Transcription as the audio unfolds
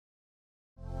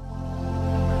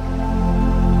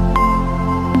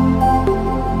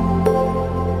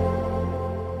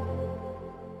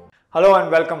Hello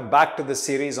and welcome back to this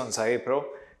series on Sahi Pro.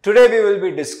 Today we will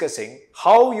be discussing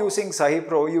how using Sahi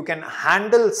Pro you can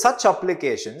handle such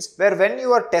applications where when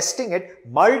you are testing it,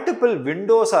 multiple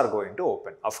windows are going to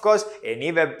open. Of course,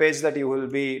 any web page that you will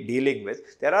be dealing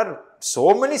with, there are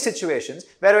so many situations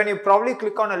where when you probably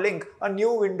click on a link, a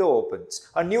new window opens,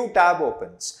 a new tab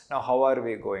opens. Now, how are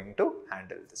we going to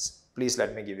handle this? Please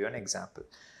let me give you an example.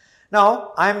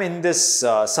 Now, I am in this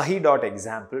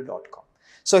sahi.example.com.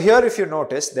 So here if you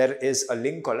notice there is a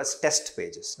link called as test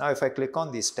pages. Now if I click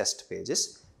on these test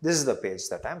pages, this is the page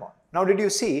that I'm on. Now did you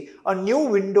see a new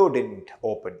window didn't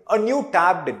open, a new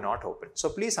tab did not open. So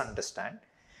please understand,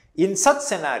 in such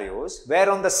scenarios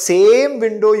where on the same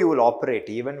window you will operate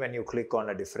even when you click on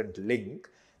a different link,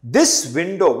 this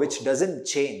window which doesn't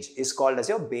change is called as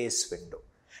your base window.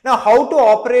 Now, how to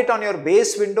operate on your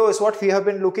base window is what we have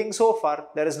been looking so far.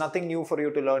 There is nothing new for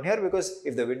you to learn here because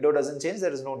if the window doesn't change,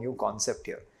 there is no new concept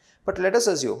here. But let us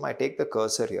assume I take the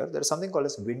cursor here. There is something called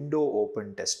as window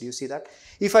open test. Do you see that?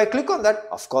 If I click on that,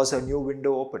 of course, a new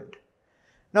window opened.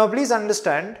 Now, please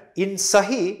understand, in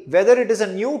Sahi, whether it is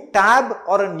a new tab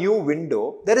or a new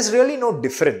window, there is really no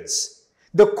difference.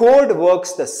 The code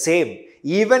works the same.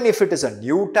 Even if it is a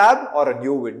new tab or a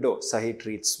new window, Sahi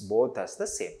treats both as the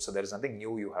same. So there is nothing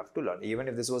new you have to learn. Even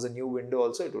if this was a new window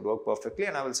also, it would work perfectly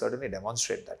and I will certainly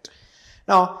demonstrate that.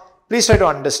 Now, please try to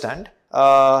understand.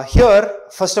 Here,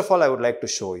 first of all, I would like to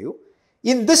show you.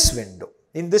 In this window,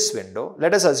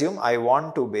 let us assume I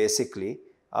want to basically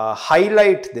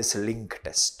highlight this link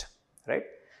test, right?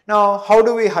 Now, how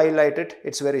do we highlight it?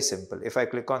 It's very simple. If I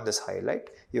click on this highlight,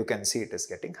 you can see it is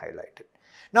getting highlighted.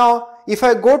 Now, if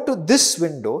I go to this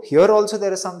window, here also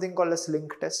there is something called as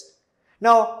link test.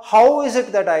 Now, how is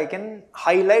it that I can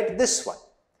highlight this one?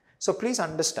 So, please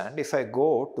understand, if I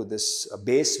go to this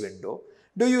base window,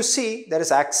 do you see there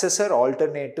is accessor,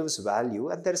 alternatives, value,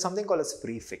 and there is something called as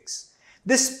prefix.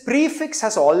 This prefix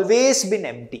has always been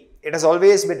empty. It has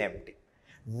always been empty.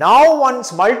 Now,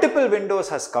 once multiple windows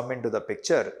has come into the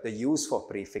picture, the use for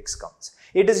prefix comes.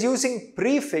 It is using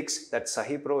prefix that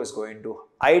Sahi Pro is going to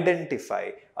identify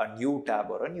a new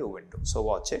tab or a new window. So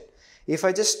watch it. If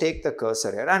I just take the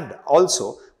cursor here, and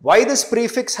also why this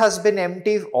prefix has been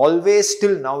empty always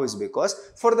till now is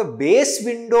because for the base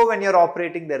window when you're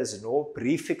operating, there is no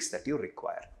prefix that you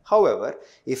require. However,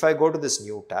 if I go to this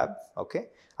new tab, okay,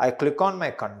 I click on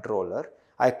my controller,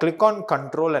 I click on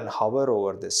control and hover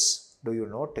over this. Do you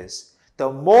notice?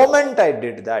 The moment I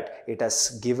did that, it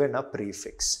has given a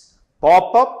prefix.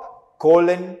 Pop-up,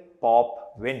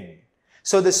 pop win.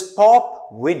 So this pop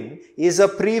win is a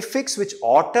prefix which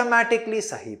automatically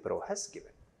Sahi Pro has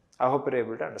given. I hope you're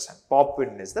able to understand. Pop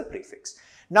win is the prefix.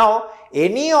 Now,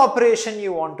 any operation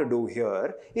you want to do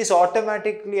here is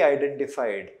automatically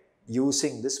identified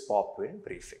using this pop win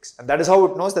prefix. And that is how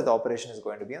it knows that the operation is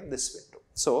going to be on this window.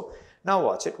 So, now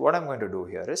watch it. What I'm going to do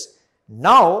here is,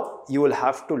 now you will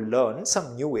have to learn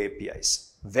some new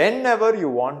APIs. Whenever you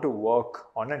want to work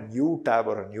on a new tab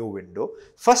or a new window,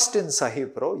 first in Sahi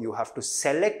Pro, you have to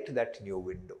select that new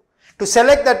window. To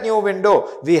select that new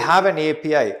window, we have an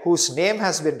API whose name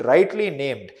has been rightly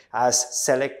named as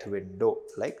selectWindow,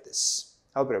 like this.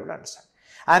 I hope you're able to understand.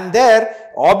 And there,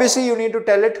 obviously you need to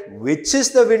tell it which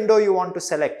is the window you want to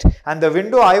select. And the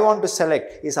window I want to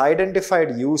select is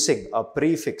identified using a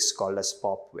prefix called as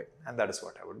popwin. And that is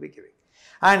what I would be giving.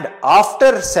 And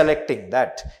after selecting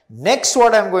that, next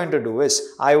what I'm going to do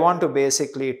is, I want to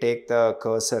basically take the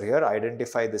cursor here,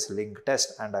 identify this link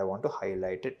test, and I want to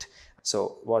highlight it.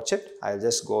 So watch it. I'll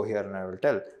just go here and I will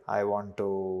tell, I want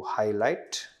to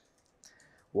highlight.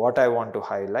 What I want to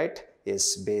highlight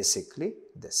is basically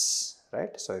this,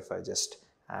 right? So if I just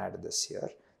add this here,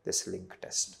 this link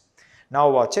test. Now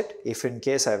watch it. If in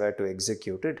case I were to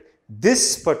execute it,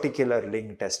 this particular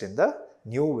link test in the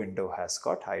new window has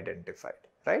got identified,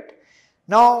 right?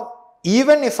 Now,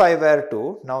 even if I were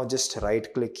to now just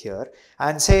right click here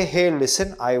and say, hey,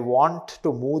 listen, I want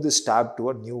to move this tab to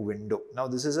a new window. Now,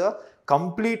 this is a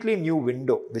completely new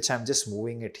window, which I'm just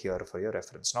moving it here for your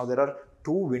reference. Now, there are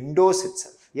two windows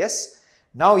itself. Yes.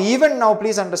 Now, even now,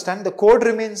 please understand the code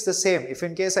remains the same. If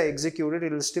in case I execute it,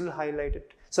 it will still highlight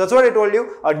it. So that's what I told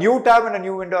you. A new tab and a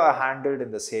new window are handled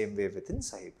in the same way within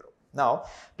Sahi Pro. Now,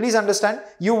 please understand,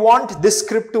 you want this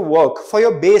script to work for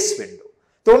your base window.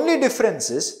 The only difference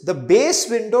is the base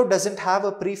window doesn't have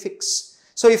a prefix.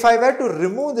 So if I were to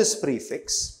remove this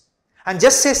prefix and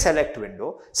just say select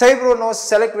window, Sahi Pro knows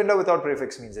select window without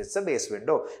prefix means it's a base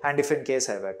window. And if in case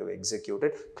I were to execute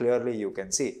it, clearly you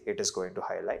can see it is going to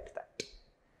highlight that.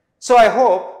 So I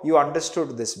hope you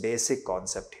understood this basic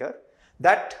concept here.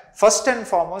 that first and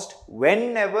foremost,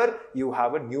 whenever you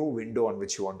have a new window on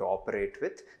which you want to operate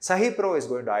with, Sahi Pro is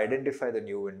going to identify the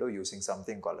new window using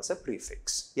something called as a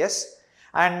prefix. Yes?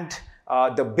 And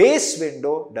the base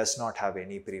window does not have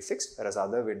any prefix, whereas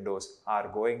other windows are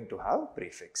going to have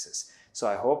prefixes. So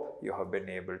I hope you have been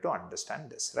able to understand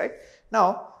this, right?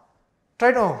 Now,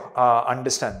 try to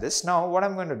understand this. Now, what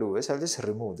I'm going to do is I'll just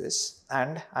remove this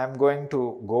and I'm going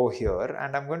to go here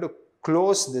and I'm going to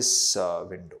close this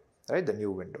window, right? The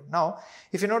new window. Now,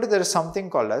 if you notice, there is something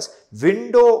called as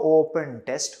window open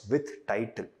test with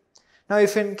title. Now,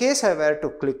 if in case I were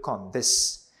to click on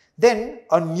this, then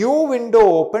a new window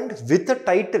opened with a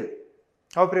title.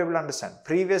 I hope you will understand.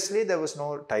 Previously, there was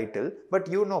no title, but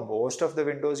you know most of the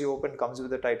windows you open comes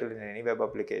with a title in any web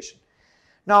application.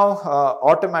 Now,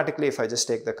 automatically, if I just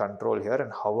take the control here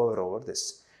and hover over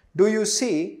this, do you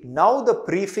see now the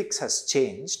prefix has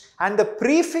changed and the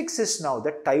prefix is now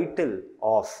the title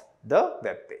of the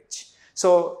web page.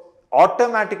 So,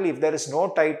 automatically, if there is no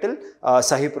title,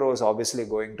 Sahi Pro is obviously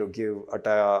going to give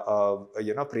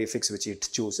a prefix which it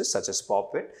chooses, such as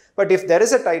popwin. But if there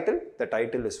is a title, the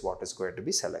title is what is going to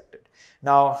be selected.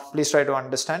 Now, please try to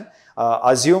understand.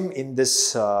 Assume in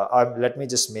this, let me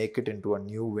just make it into a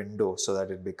new window so that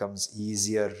it becomes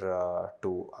easier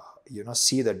to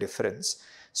see the difference.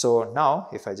 So now,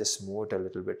 if I just move it a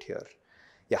little bit here,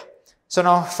 yeah. So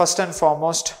now, first and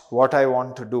foremost, what I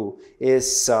want to do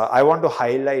is I want to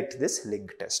highlight this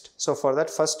link test. So for that,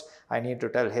 first I need to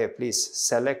tell, hey, please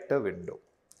select a window.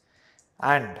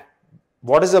 And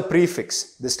what is the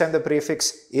prefix? This time the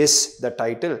prefix is the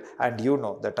title, and you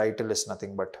know the title is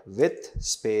nothing but with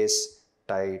space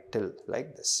title,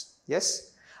 like this.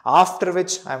 Yes. After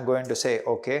which I'm going to say,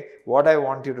 okay, what I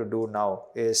want you to do now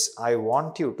is I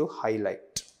want you to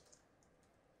highlight.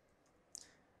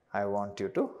 I want you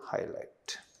to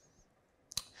highlight.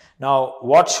 Now,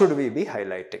 what should we be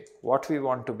highlighting? What we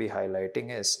want to be highlighting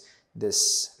is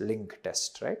this link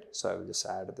test, right? So I will just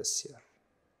add this here.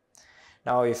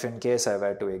 Now, if in case I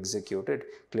were to execute it,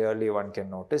 clearly one can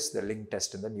notice the link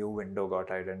test in the new window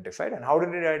got identified. And how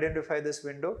did it identify this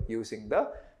window? Using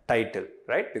the title,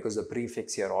 right? Because the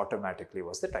prefix here automatically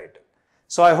was the title.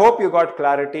 So I hope you got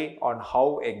clarity on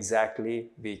how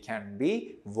exactly we can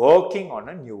be working on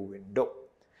a new window.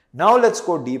 Now let's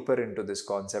go deeper into this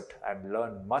concept and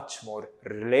learn much more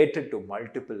related to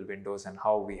multiple windows and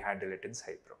how we handle it in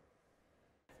Sahi Pro.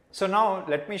 So now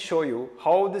let me show you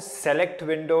how this select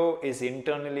window is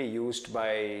internally used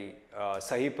by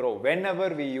Sahi Pro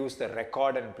whenever we use the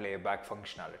record and playback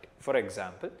functionality. For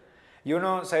example, you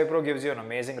know Sahi Pro gives you an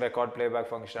amazing record playback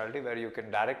functionality where you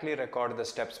can directly record the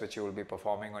steps which you will be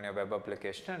performing on your web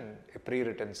application and a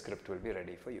pre-written script will be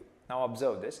ready for you. Now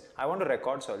observe this. I want to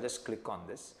record, so I'll just click on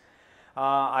this.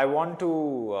 I want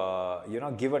to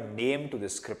give a name to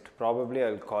this script. Probably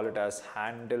I'll call it as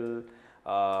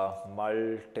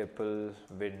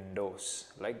HandleMultipleWindows,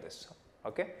 like this.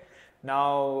 Okay.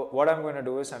 Now what I'm going to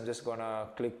do is I'm just going to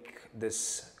click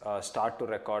this start to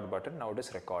record button. Now it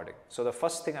is recording. So the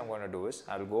first thing I'm going to do is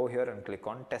I'll go here and click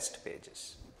on test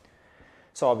pages.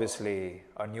 So obviously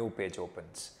a new page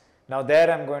opens. Now there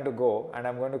I'm going to go and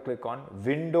I'm going to click on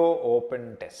window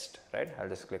open test, right? I'll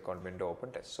just click on window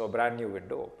open test. So brand new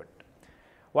window opened.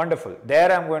 Wonderful.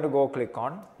 There I'm going to go click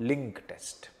on link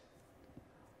test.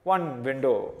 One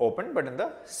window opened but in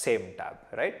the same tab,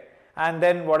 right? And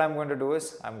then what I'm going to do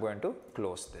is I'm going to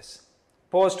close this.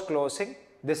 Post closing,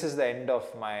 this is the end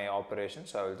of my operation.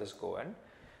 So I will just go and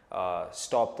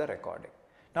stop the recording.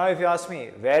 Now if you ask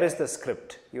me where is the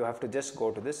script, you have to just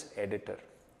go to this editor.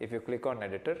 If you click on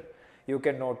editor, you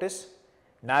can notice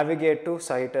navigate to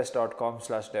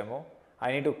sahitest.com/demo.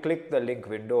 I need to click the link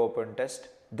window open test.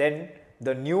 Then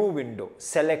the new window,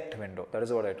 select window, that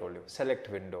is what I told you, select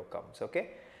window comes, okay.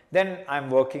 Then I am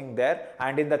working there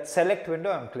and in that select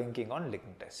window I am clicking on link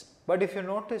test. But if you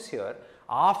notice here,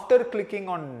 after clicking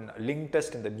on link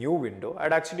test in the new window, I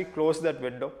had actually closed that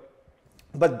window,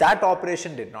 but that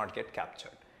operation did not get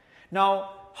captured. Now,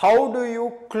 how do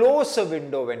you close a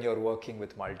window when you're working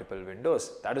with multiple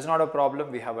windows? That is not a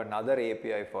problem. We have another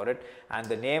API for it, and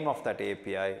the name of that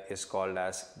API is called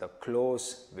as the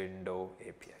closeWindow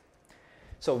API.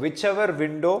 So whichever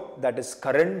window that is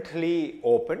currently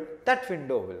open, that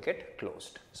window will get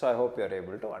closed. So I hope you are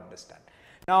able to understand.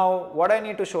 Now what I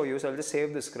need to show you is I'll just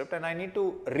save the script and I need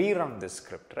to rerun this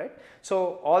script, right?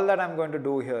 So all that I'm going to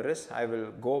do here is I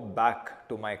will go back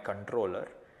to my controller.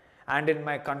 And in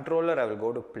my controller, I will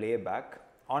go to playback.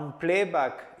 On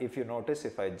playback, if you notice,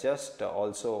 if I just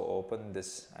also open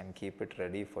this and keep it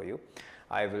ready for you,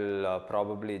 I will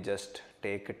probably just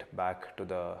take it back to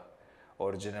the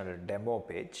original demo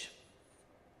page.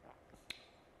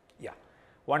 Yeah.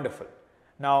 Wonderful.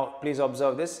 Now please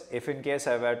observe this. If in case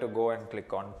I were to go and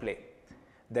click on play,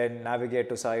 then navigate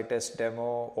to Sahi test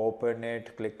demo, open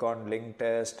it, click on link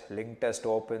test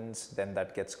opens, then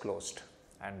that gets closed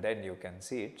and then you can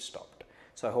see it stopped.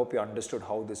 So I hope you understood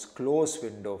how this close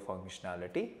window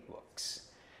functionality works,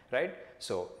 right?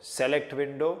 So select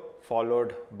window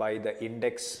followed by the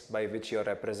index by which you are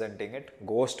representing it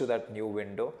goes to that new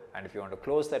window, and if you want to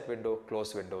close that window,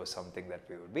 close window is something that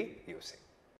we will be using.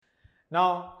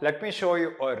 Now let me show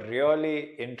you a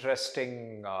really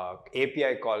interesting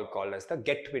API call called as the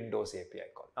getWindows API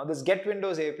call. Now this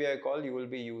getWindows API call you will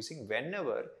be using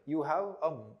whenever you have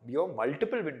your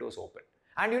multiple windows open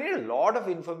and you need a lot of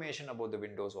information about the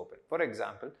windows open. For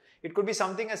example, it could be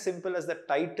something as simple as the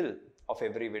title of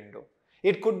every window.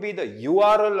 It could be the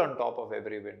URL on top of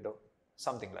every window,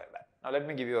 something like that. Now let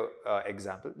me give you an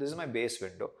example. This is my base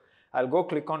window. I'll go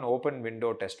click on open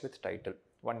window test with title.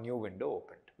 One new window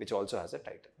opened, which also has a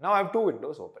title. Now I have two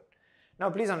windows open.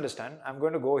 Now please understand, I'm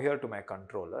going to go here to my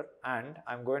controller and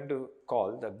I'm going to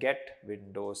call the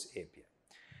getWindows API.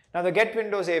 Now the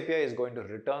getWindows API is going to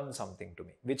return something to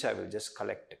me, which I will just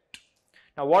collect it.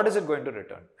 Now what is it going to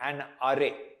return? An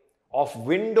array of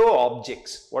window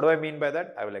objects. What do I mean by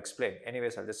that? I will explain.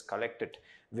 Anyways, I'll just collect it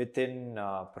within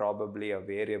probably a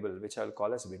variable which I'll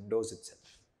call as Windows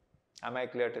itself. Am I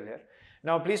clear till here?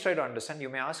 Now please try to understand. You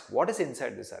may ask, what is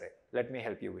inside this array? Let me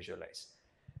help you visualize.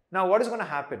 Now what is going to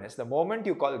happen is the moment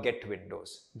you call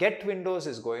getWindows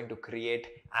is going to create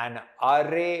an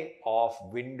array of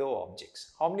window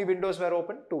objects. How many windows were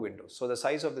open? Two windows. So the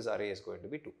size of this array is going to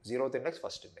be 2. 0th index,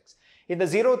 first index. In the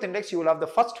 0th index, you will have the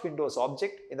first Windows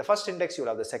object. In the first index, you will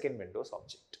have the second Windows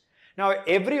object. Now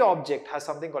every object has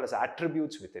something called as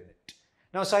attributes within it.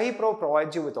 Now Sahi Pro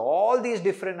provides you with all these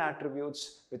different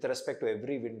attributes with respect to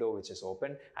every window which is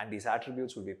open, and these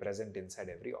attributes will be present inside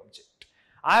every object.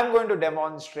 I am going to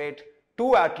demonstrate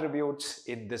two attributes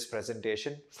in this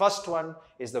presentation. First one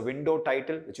is the window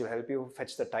title, which will help you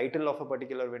fetch the title of a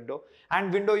particular window,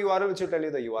 and window URL, which will tell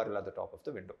you the URL at the top of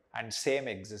the window. And same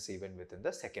exists even within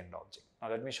the second object. Now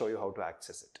let me show you how to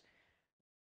access it.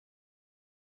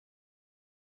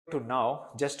 To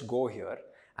now just go here.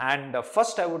 And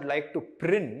first I would like to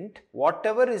print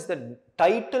whatever is the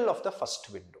title of the first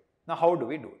window. Now how do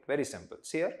we do it? Very simple.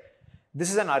 See here, this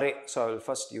is an array. So I will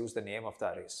first use the name of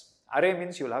the arrays. Array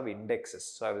means you will have indexes.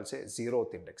 So I will say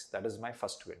 0th index. That is my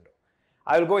first window.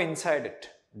 I will go inside it,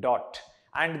 dot.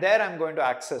 And there I am going to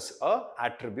access a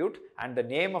attribute. And the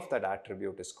name of that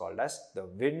attribute is called as the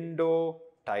window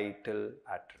title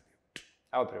attribute.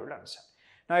 I hope you will understand.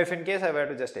 Now, if in case I were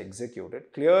to just execute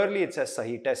it, clearly it says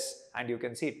Sahi test and you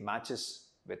can see it matches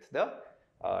with the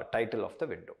title of the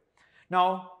window.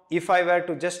 Now, if I were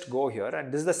to just go here, and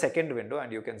this is the second window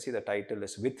and you can see the title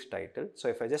is with title. So,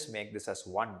 if I just make this as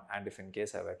 1 and if in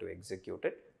case I were to execute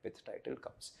it, with title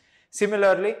comes.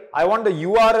 Similarly, I want the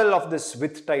URL of this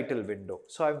with title window.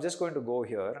 So I'm just going to go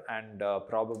here and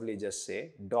probably just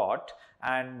say dot,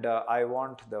 and I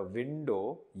want the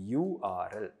window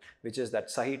URL, which is that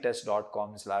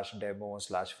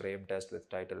sahitest.com/demo/frametest with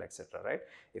title, etc. Right?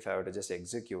 If I were to just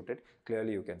execute it,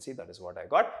 clearly you can see that is what I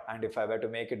got. And if I were to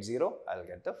make it 0, I'll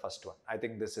get the first one. I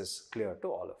think this is clear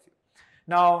to all of you.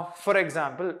 Now, for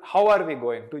example, how are we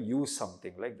going to use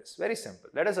something like this? Very simple.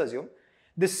 Let us assume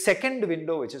this second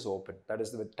window which is open, that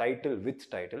is with title,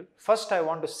 first I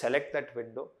want to select that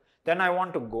window, then I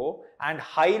want to go and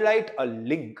highlight a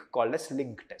link called as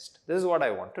link test. This is what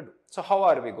I want to do. So how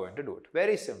are we going to do it?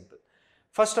 Very simple.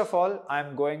 First of all, I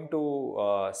am going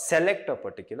to select a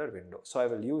particular window. So I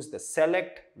will use the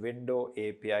select window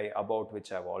API about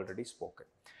which I have already spoken.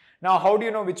 Now, how do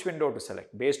you know which window to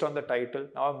select? Based on the title.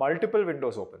 Now, I have multiple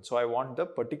windows open. So, I want the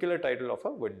particular title of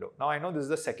a window. Now, I know this is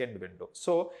the second window.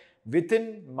 So,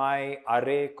 within my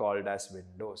array called as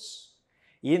windows,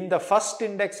 in the first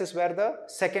index is where the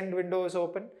second window is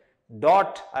open.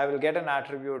 Dot, I will get an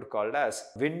attribute called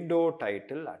as window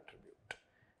title attribute.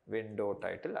 Window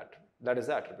title attribute. That is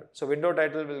the attribute. So, window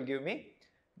title will give me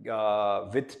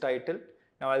with title.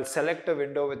 Now, I will select a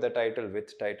window with the title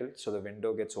with title. So, the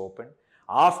window gets opened.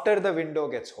 After the window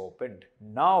gets opened,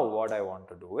 now what I want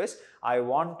to do is, I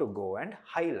want to go and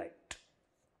highlight.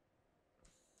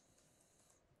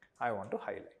 I want to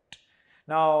highlight.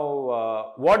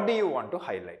 Now, what do you want to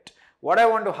highlight? What I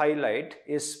want to highlight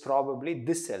is probably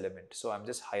this element. So, I am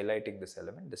just highlighting this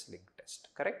element, this link test,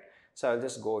 correct? So, I will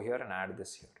just go here and add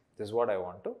this here. This is what I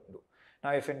want to do.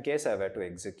 Now, if in case I were to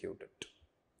execute it,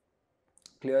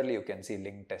 clearly you can see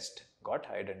link test got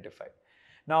identified.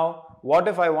 Now, what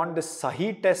if I want this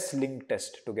Sahi test link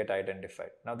test to get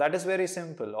identified? Now, that is very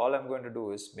simple. All I'm going to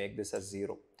do is make this as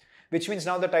 0. which means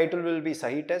now the title will be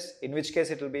Sahi test, in which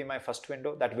case it will be my first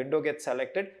window. That window gets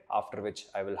selected, after which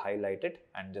I will highlight it,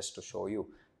 and just to show you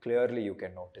clearly you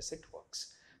can notice it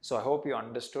works. So I hope you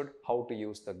understood how to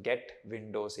use the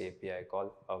getWindows API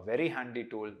call, a very handy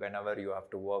tool whenever you have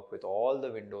to work with all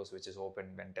the windows which is open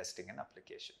when testing an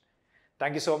application.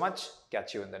 Thank you so much.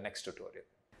 Catch you in the next tutorial.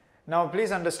 Now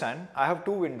please understand, I have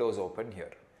two windows open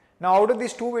here. Now out of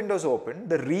these two windows open,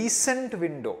 the recent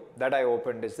window that I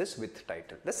opened is this with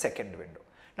title, the second window.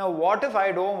 Now what if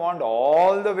I don't want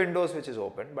all the windows which is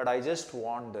open, but I just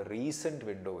want the recent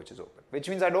window which is open, which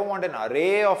means I don't want an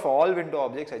array of all window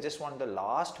objects, I just want the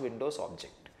last Windows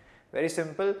object. Very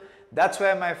simple. That's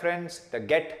where, my friends, the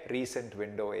get recent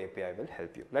window API will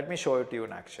help you. Let me show it to you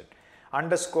in action.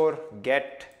 Underscore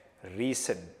get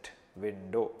recent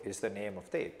window is the name of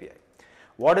the API.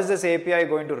 What is this API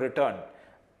going to return?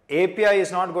 API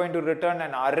is not going to return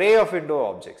an array of window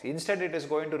objects. Instead, it is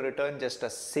going to return just a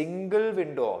single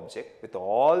window object with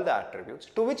all the attributes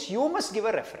to which you must give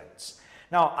a reference.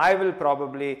 Now, I will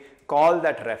probably call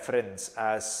that reference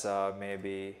as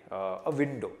maybe a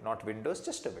window, not windows,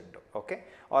 just a window, okay?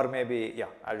 Or maybe, yeah,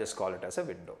 I'll just call it as a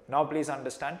window. Now, please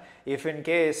understand, if in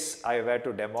case I were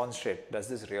to demonstrate, does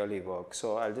this really work?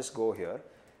 So, I'll just go here,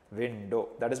 window,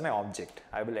 that is my object.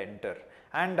 I will enter.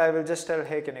 And I will just tell,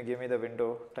 hey, can you give me the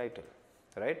window title,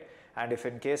 right? And if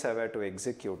in case I were to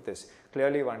execute this,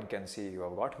 clearly one can see you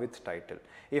have got with title.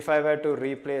 If I were to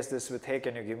replace this with, hey,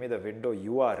 can you give me the window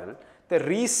URL, the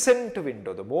recent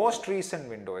window, the most recent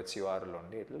window, its URL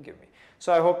only, it will give me.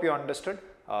 So I hope you understood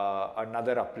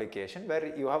another application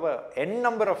where you have a n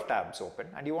number of tabs open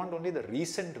and you want only the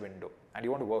recent window and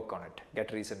you want to work on it.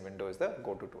 Get recent window is the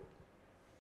go-to tool.